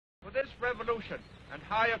this revolution and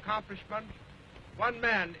high accomplishment, one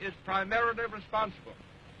man is primarily responsible.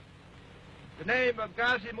 The name of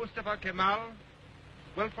Gazi Mustafa Kemal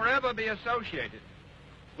will forever be associated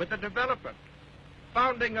with the development,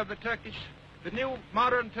 founding of the new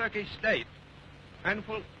modern Turkish state, and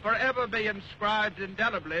will forever be inscribed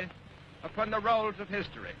indelibly upon the rolls of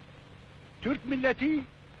history. Türk milleti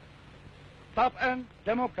taben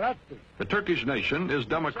demokrattır. The Turkish nation is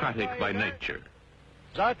democratic by nature.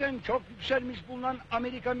 Zaten çok yükselmiş bulunan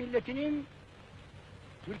Amerika milletinin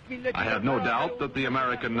Türk milleti... I have no doubt that the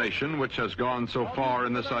American nation, which has gone so far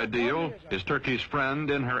in this ideal, is Turkey's friend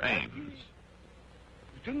in her aims.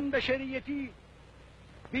 Bütün beşeriyeti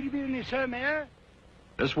birbirini sevmeye...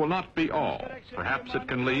 This will not be all. Perhaps it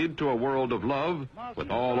can lead to a world of love,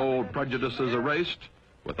 with all old prejudices erased,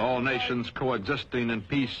 with all nations coexisting in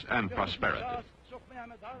peace and prosperity.